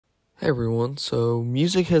Hey everyone, so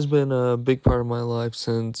music has been a big part of my life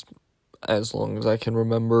since as long as I can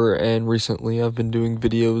remember, and recently I've been doing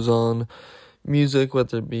videos on music,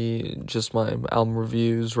 whether it be just my album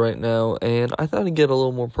reviews right now, and I thought I'd get a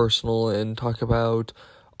little more personal and talk about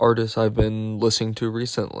artists I've been listening to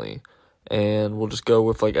recently. And we'll just go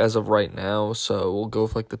with as of right now, so we'll go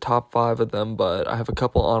with the top five of them, but I have a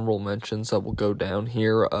couple honorable mentions that will go down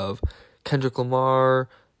here of Kendrick Lamar,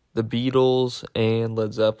 the Beatles, and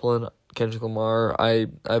Led Zeppelin. Kendrick Lamar,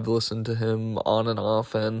 I've listened to him on and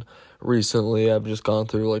off, and recently I've just gone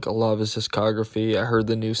through a lot of his discography. I heard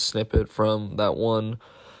the new snippet from that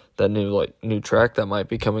new track that might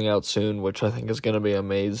be coming out soon, which I think is gonna be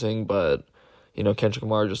amazing. But Kendrick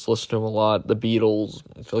Lamar, just listen to him a lot. The Beatles,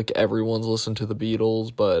 I feel like everyone's listened to the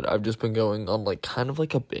Beatles, but I've just been going on kind of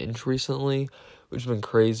a binge recently, which has been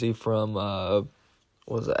crazy from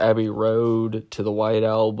was it Abbey Road to the White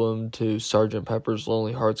Album to Sgt. Pepper's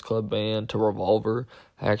Lonely Hearts Club Band to Revolver.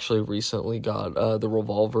 I actually recently got the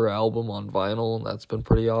Revolver album on vinyl, and that's been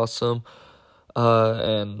pretty awesome.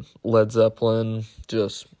 And Led Zeppelin,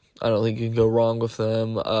 just I don't think you can go wrong with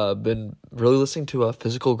them. Been really listening to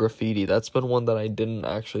Physical Graffiti. That's been one that I didn't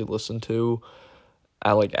actually listen to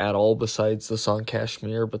at all besides the song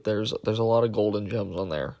Kashmir, but there's a lot of golden gems on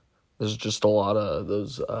there. There's just a lot of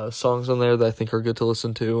those songs on there that I think are good to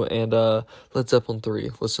listen to. And Led Zeppelin 3,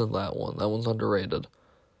 listen to that one. That one's underrated.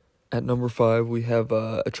 At number 5, we have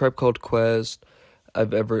A Tribe Called Quest. I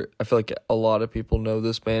feel like a lot of people know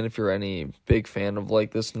this band. If you're any big fan of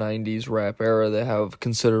this 90s rap era, they have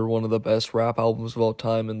considered one of the best rap albums of all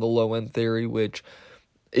time in the Low End Theory, which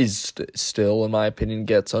is still, in my opinion,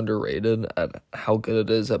 gets underrated at how good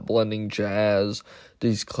it is at blending jazz,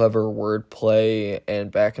 these clever wordplay,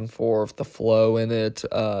 and back and forth, the flow in it,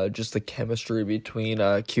 just the chemistry between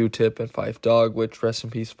Q-Tip and Phife Dawg, which, rest in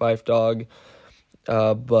peace, Phife Dawg,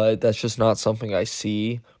 but that's just not something I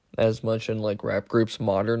see as much in rap groups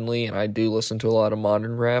modernly, and I do listen to a lot of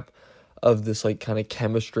modern rap of this kind of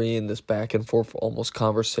chemistry and this back and forth almost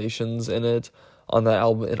conversations in it on that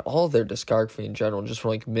album and all of their discography in general, just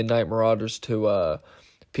from Midnight Marauders to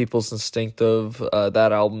People's Instinctive,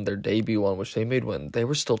 that album, their debut one, which they made when they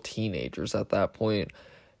were still teenagers at that point,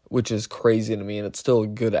 which is crazy to me, and it's still a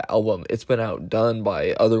good album. It's been outdone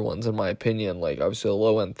by other ones, in my opinion, obviously a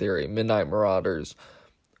Low End Theory, Midnight Marauders,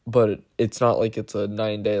 but it's not it's a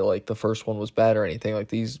 9 day, the first one was bad or anything.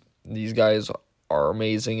 These guys are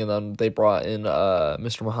amazing, and then they brought in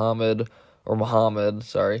Mr. Muhammad,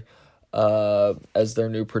 sorry, as their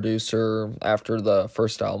new producer after the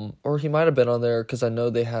first album, or he might have been on there because I know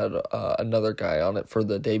they had another guy on it for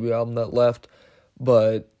the debut album that left,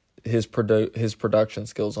 but his production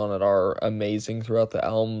skills on it are amazing throughout the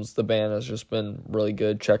albums. The band has just been really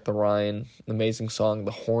good. Check the Rhine, amazing song.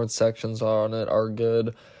 The horn sections on it are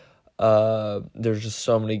good. There's just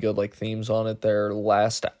so many good themes on it. Their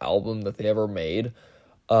last album that they ever made,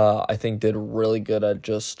 I think did really good at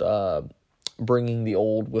just bringing the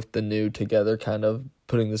old with the new together, kind of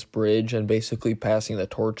putting this bridge and basically passing the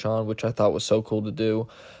torch on, which I thought was so cool to do.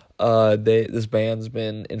 This band's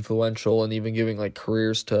been influential and even giving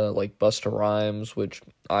careers to Busta Rhymes, which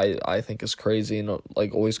I think is crazy and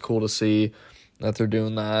always cool to see that they're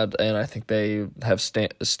doing that. And I think they have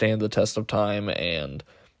stand the test of time, and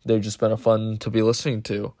they've just been a fun to be listening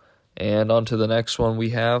to. And on to the next one,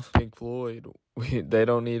 we have Pink Floyd. They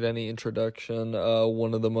don't need any introduction.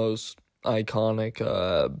 One of the most iconic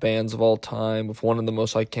bands of all time, with one of the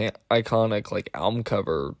most iconic album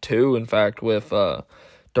cover too, in fact, with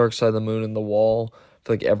Dark Side of the Moon and The Wall. I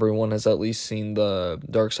feel like everyone has at least seen the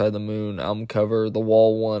Dark Side of the Moon album cover, the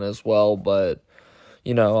Wall one as well, but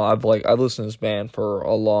I've listened to this band for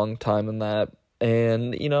a long time in that,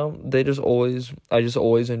 and I just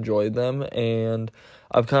always enjoyed them, and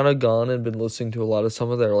I've kind of gone and been listening to a lot of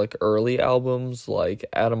some of their early albums, like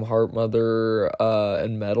Atom Heart Mother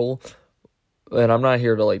and Metal. And I'm not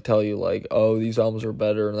here to tell you oh, these albums are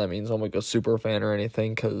better and that means I'm a super fan or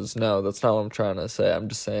anything, because no, that's not what I'm trying to say. I'm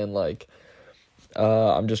just saying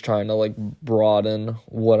I'm just trying to broaden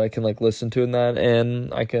what I can listen to in that,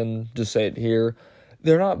 and I can just say it here.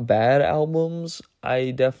 They're not bad albums.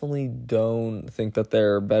 I definitely don't think that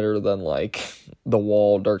they're better than The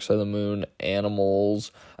Wall, Dark Side of the Moon,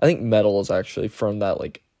 Animals. I think Metal is actually from that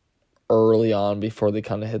early on before they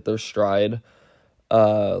kind of hit their stride.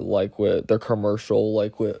 With their commercial,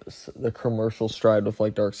 with the commercial stride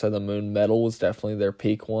with Dark Side of the Moon, Metal was definitely their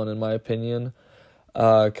peak one in my opinion.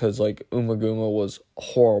 Cause Umaguma was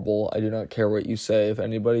horrible. I do not care what you say. If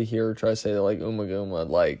anybody here tries to say that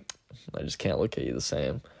Umaguma, I just can't look at you the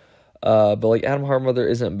same. But Atom Heart Mother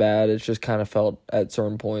isn't bad. It's just kind of felt at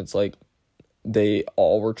certain points they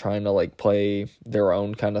all were trying to like play their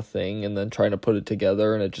own kind of thing and then trying to put it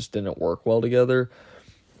together, and it just didn't work well together.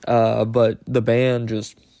 But the band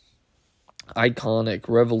just iconic,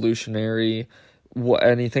 revolutionary.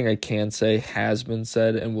 Anything I can say has been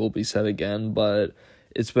said and will be said again, but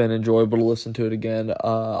it's been enjoyable to listen to it again.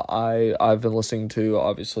 I've been listening to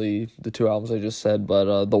obviously the two albums I just said,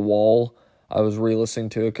 but The Wall I was re-listening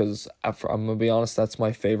to it because I'm gonna be honest, that's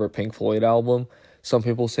my favorite Pink Floyd album. Some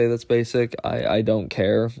people say that's basic. I don't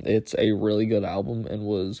care. It's a really good album and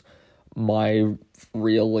was my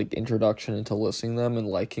real like introduction into listening them and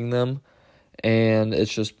liking them, and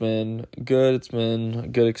it's just been good. It's been a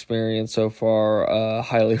good experience so far.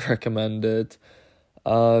 Highly recommend it.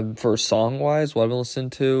 For song wise, what I've been listening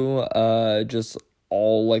to, just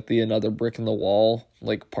all like the Another Brick in the Wall,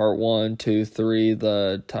 like part 1, 2, 3,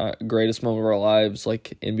 the greatest moment of our lives,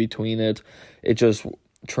 like in between it just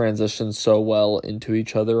transitions so well into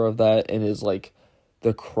each other of that, and is like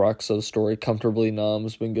the crux of the story. Comfortably Numb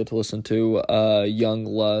has been good to listen to. Young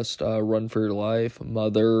Lust, Run for Your Life,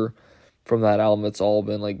 Mother. From that album, it's all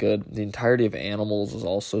been like good. The entirety of Animals is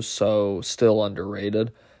also so still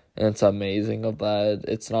underrated, and it's amazing of that.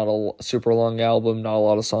 It's not a super long album, not a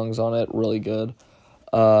lot of songs on it, really good.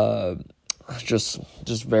 Uh, just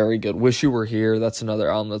very good. Wish You Were Here, that's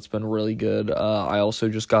another album that's been really good. I also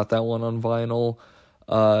just got that one on vinyl.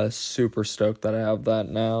 Super stoked that I have that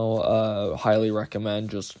now. Highly recommend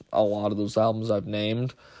just a lot of those albums I've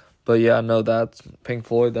named. But yeah, no, that's Pink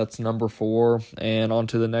Floyd. That's number 4. And on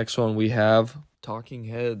to the next one, we have Talking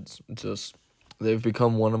Heads. They've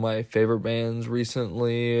become one of my favorite bands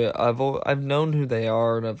recently. I've known who they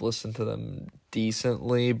are and I've listened to them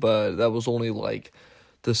decently, but that was only like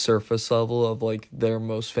the surface level of like their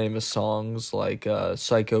most famous songs, like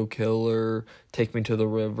Psycho Killer, Take Me to the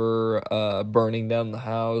River, Burning Down the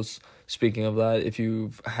House. Speaking of that, if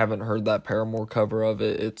you haven't heard that Paramore cover of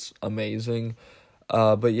it, it's amazing.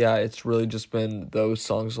 But yeah, it's really just been those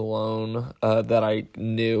songs alone that I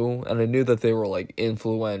knew, and I knew that they were like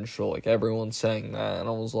influential, like everyone sang that, and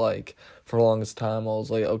I was like, for the longest time, I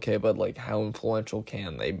was like, okay, but like how influential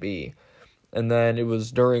can they be? And then it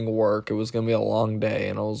was during work, it was gonna be a long day,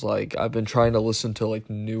 and I was like, I've been trying to listen to like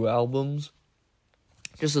new albums,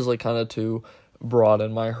 just as like kind of to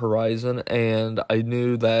broaden my horizon, and I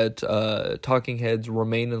knew that Talking Heads'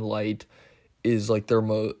 Remain in Light is like their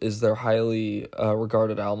highly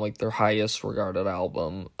regarded album, like their highest regarded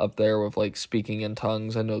album up there with like Speaking in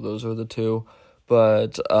Tongues. I know those are the two,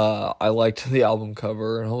 but I liked the album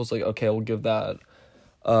cover and I was like, okay, we'll give that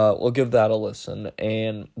a listen.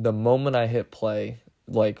 And the moment I hit play,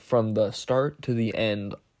 like from the start to the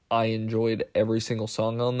end, I enjoyed every single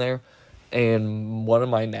song on there. And one of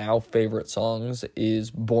my now favorite songs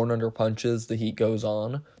is Born Under Punches, The Heat Goes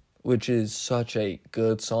On, which is such a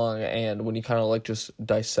good song. And when you kind of like just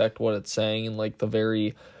dissect what it's saying in like the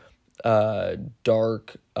very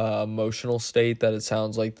dark emotional state that it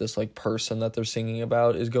sounds like this like person that they're singing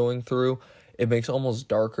about is going through, it makes it almost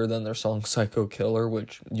darker than their song Psycho Killer,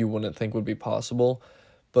 which you wouldn't think would be possible.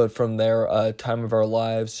 But from there, Time of Our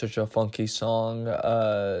Lives, such a funky song,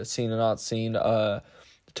 Seen and Not Seen,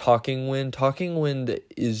 Talking Wind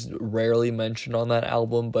is rarely mentioned on that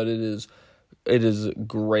album, but it is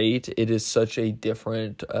great. It is such a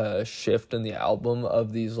different shift in the album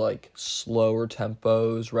of these like slower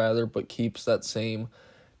tempos rather, but keeps that same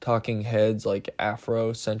Talking Heads like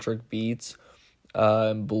Afro-centric beats,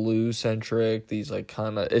 blues-centric, these like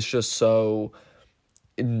kind of, it's just so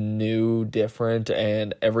new, different,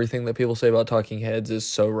 and everything that people say about Talking Heads is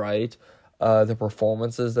so right. The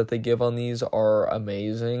performances that they give on these are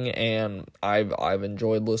amazing, and I've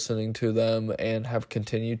enjoyed listening to them and have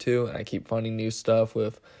continued to, and I keep finding new stuff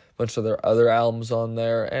with a bunch of their other albums on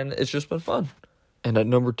there, and it's just been fun. And at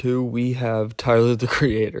number 2, we have Tyler, the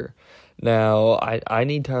Creator. Now, I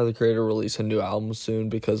need Tyler, the Creator to release a new album soon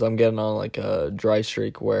because I'm getting on like a dry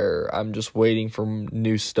streak where I'm just waiting for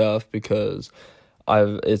new stuff because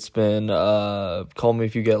it's been Call Me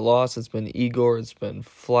If You Get Lost, it's been Igor, it's been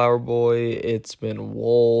Flower Boy, it's been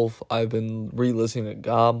Wolf, I've been re-listening to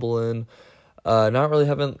Goblin.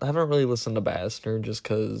 Haven't really listened to Bastard just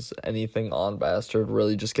because anything on Bastard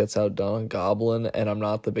really just gets outdone on Goblin, and I'm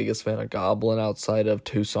not the biggest fan of Goblin outside of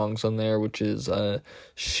 2 songs on there, which is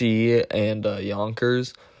She and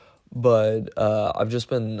Yonkers. But I've just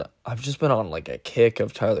been on like a kick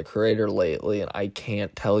of Tyler, the Creator lately, and I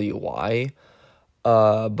can't tell you why.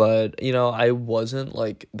 But you know, I wasn't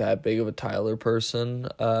like that big of a Tyler person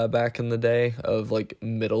back in the day of like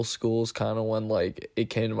middle schools, kind of when like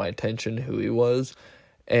it came to my attention who he was,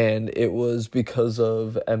 and it was because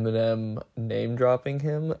of Eminem name dropping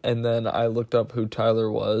him, and then I looked up who Tyler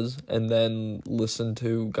was, and then listened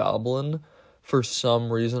to Goblin for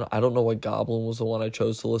some reason. I don't know why Goblin was the one I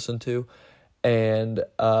chose to listen to, and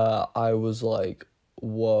I was like,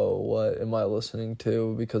 whoa, what am I listening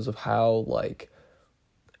to? Because of how, like,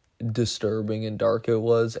 disturbing and dark it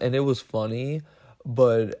was, and it was funny,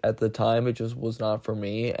 but at the time it just was not for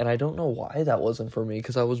me, and I don't know why that wasn't for me,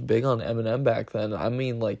 because I was big on Eminem back then. I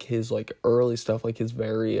mean, like, his, like, early stuff, like, his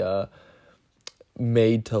very,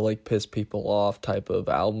 made to, like, piss people off type of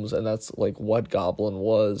albums, and that's, like, what Goblin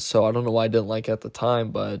was, so I don't know why I didn't like it at the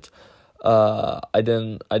time, but, I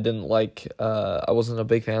didn't like, I wasn't a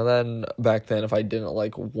big fan of that, and back then, if I didn't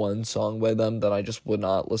like one song by them, then I just would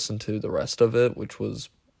not listen to the rest of it, which was,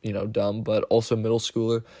 dumb, but also middle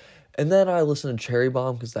schooler. And then I listened to Cherry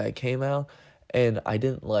Bomb because that came out, and I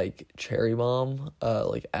didn't like Cherry Bomb,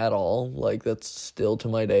 like, at all. Like, that's still to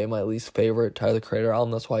my day my least favorite Tyler, the Creator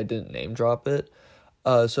album. That's why I didn't name drop it.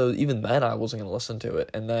 So even then I wasn't gonna listen to it,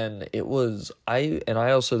 and then it was I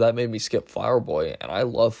also that made me skip Flower Boy, and I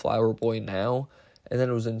love Flower Boy now. And then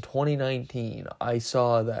it was in 2019 I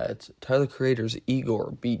saw that Tyler, the Creator's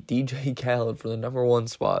Igor beat DJ Khaled for the #1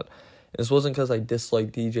 spot. This wasn't because I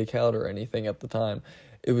disliked DJ Khaled or anything at the time.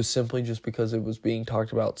 It was simply just because it was being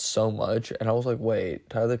talked about so much, and I was like, wait,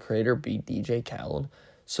 Tyler, the Creator beat DJ Khaled?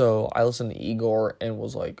 So I listened to Igor and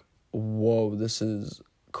was like, whoa, this is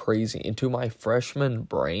crazy. Into my freshman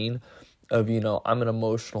brain of, I'm an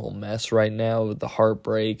emotional mess right now with the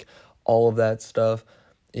heartbreak, all of that stuff.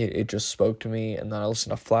 It just spoke to me. And then I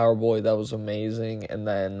listened to Flower Boy. That was amazing. And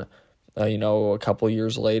then, a couple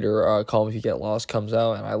years later, Call Me If You Get Lost comes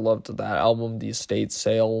out, and I loved that album. The Estate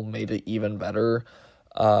Sale made it even better.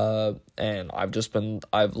 And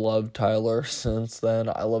I've loved Tyler since then.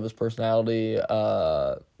 I love his personality,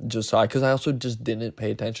 because I also just didn't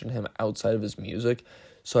pay attention to him outside of his music,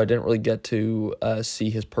 so I didn't really get to, see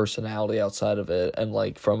his personality outside of it, and,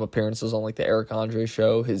 like, from appearances on, like, the Eric Andre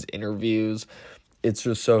show, his interviews, it's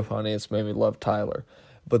just so funny. It's made me love Tyler.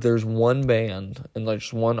 But there's one band, and, like,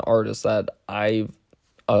 just one artist that I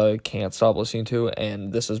can't stop listening to,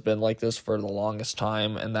 and this has been like this for the longest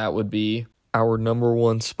time, and that would be our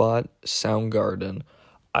 #1 spot, Soundgarden.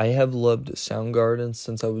 I have loved Soundgarden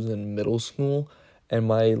since I was in middle school, and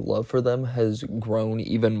my love for them has grown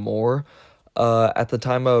even more. At the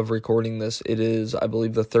time of recording this, it is, I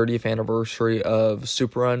believe, the 30th anniversary of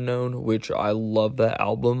Superunknown, which I love that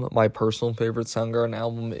album. My personal favorite Soundgarden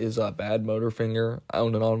album is Bad Motorfinger. I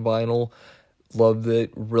own it on vinyl. Loved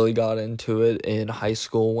it, really got into it in high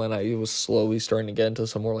school when I was slowly starting to get into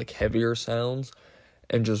some more, like, heavier sounds,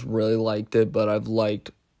 and just really liked it. But I've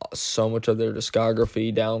liked so much of their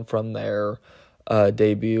discography, down from their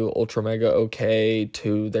debut Ultra Mega OK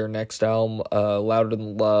to their next album, Louder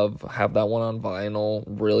Than Love. Have that one on vinyl,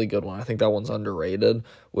 really good one. I think that one's underrated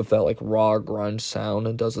with that, like, raw grunge sound,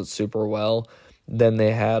 and does it super well. Then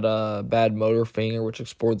they had Bad Motorfinger, which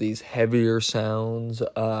explored these heavier sounds,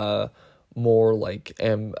 more like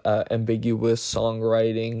ambiguous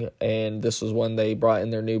songwriting, and this was when they brought in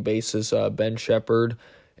their new bassist, Ben Shepherd,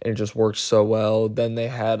 and it just worked so well. Then they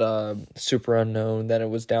had Superunknown, then it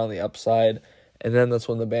was Down the Upside, and then that's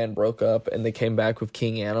when the band broke up, and they came back with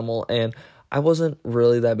King Animal, and I wasn't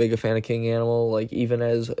really that big a fan of King Animal, like, even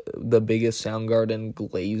as the biggest Soundgarden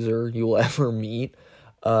glazer you will ever meet.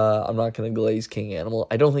 I'm not going to glaze King Animal.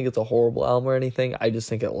 I don't think it's a horrible album or anything. I just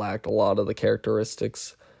think it lacked a lot of the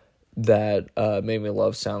characteristics that made me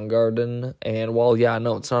love Soundgarden. And while, yeah,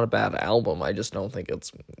 no, it's not a bad album, I just don't think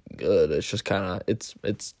it's good. It's just kind of,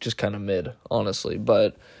 it's just kind of mid, honestly.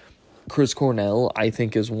 But Chris Cornell, I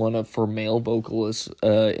think, is one of, for male vocalists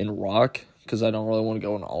in rock, because I don't really want to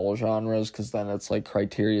go in all genres, because then it's, like,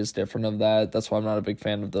 criteria is different of that. That's why I'm not a big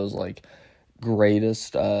fan of those, like,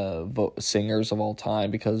 greatest singers of all time,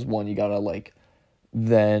 because, one, you gotta, like,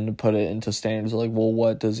 then put it into standards of, like, well,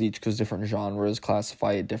 what does each, because different genres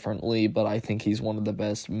classify it differently. But I think he's one of the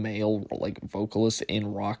best male, like, vocalists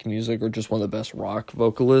in rock music, or just one of the best rock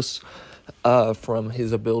vocalists, from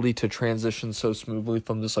his ability to transition so smoothly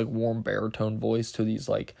from this, like, warm baritone voice to these,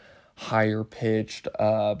 like, higher pitched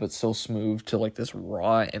but still smooth, to, like, this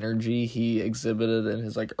raw energy he exhibited in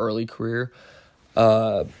his, like, early career.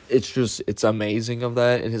 It's amazing of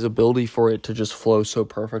that, and his ability for it to just flow so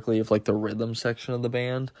perfectly, of, like, the rhythm section of the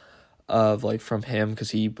band, of, like, from him,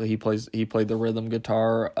 because he played the rhythm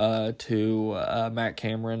guitar, to Matt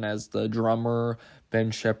Cameron as the drummer, Ben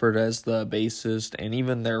Shepherd as the bassist, and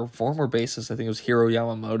even their former bassist, I think it was Hiro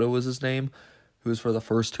Yamamoto was his name, who was for the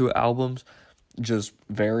first two albums. just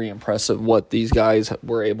very impressive what these guys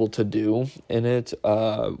were able to do in it.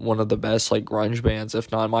 One of the best like grunge bands,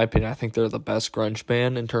 if not in my opinion, I think they're the best grunge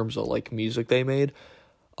band in terms of like music they made.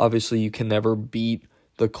 Obviously, you can never beat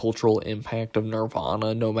the cultural impact of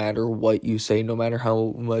Nirvana, no matter what you say, no matter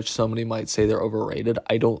how much somebody might say they're overrated.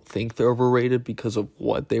 I don't think they're overrated because of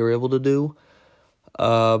what they were able to do.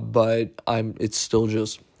 But it's still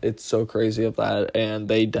just, it's so crazy of that, and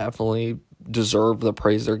they definitely deserve the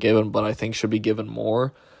praise they're given, but I think should be given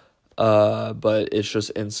more. But it's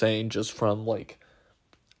just insane just from, like,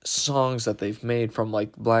 songs that they've made from,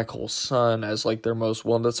 like, Black Hole Sun as, like, their most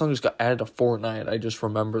well. That song just got added to Fortnite. I just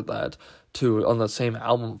remembered that, too. On the same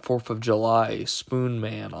album, 4th of July, Spoon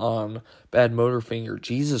Man on Bad Motorfinger,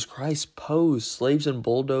 Jesus Christ, Pose, Slaves and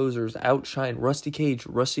Bulldozers, Outshine, Rusty Cage.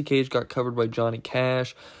 Rusty Cage got covered by Johnny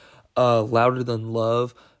Cash. Louder Than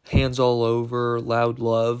Love, Hands All Over, Loud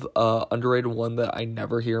Love, underrated one that I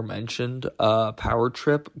never hear mentioned, Power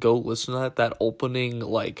Trip. Go listen to that. That opening,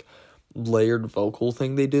 like, layered vocal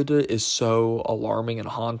thing they did is so alarming and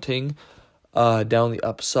haunting. Down the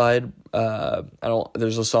Upside,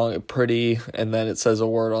 there's a song Pretty, and then it says a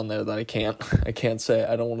word on there that I can't say.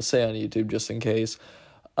 I don't want to say on YouTube just in case.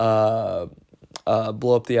 Blow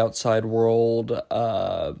Up the Outside World.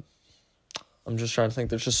 I'm just trying to think.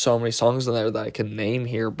 There's just so many songs in there that I can name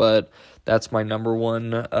here, but that's my number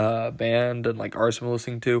one band and like artist I'm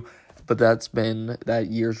listening to. But that's been that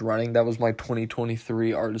year's running. That was my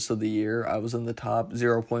 2023 Artist of the Year. I was in the top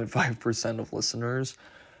 0.5% of listeners,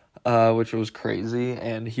 which was crazy,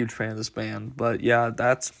 and a huge fan of this band. But yeah,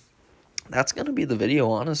 that's gonna be the video,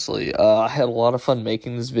 honestly. I had a lot of fun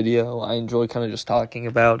making this video. I enjoy kind of just talking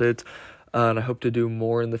about it, and I hope to do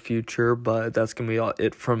more in the future, but that's gonna be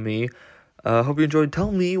it from me. Hope you enjoyed.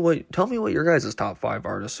 Tell me what your guys' top 5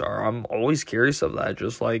 artists are. I'm always curious of that.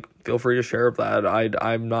 Just like feel free to share that.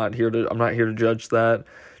 I'm not here to judge that.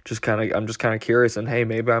 I'm just kind of curious, and hey,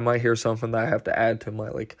 maybe I might hear something that I have to add to my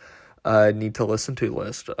like need to listen to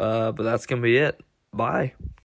list. But that's gonna be it. Bye.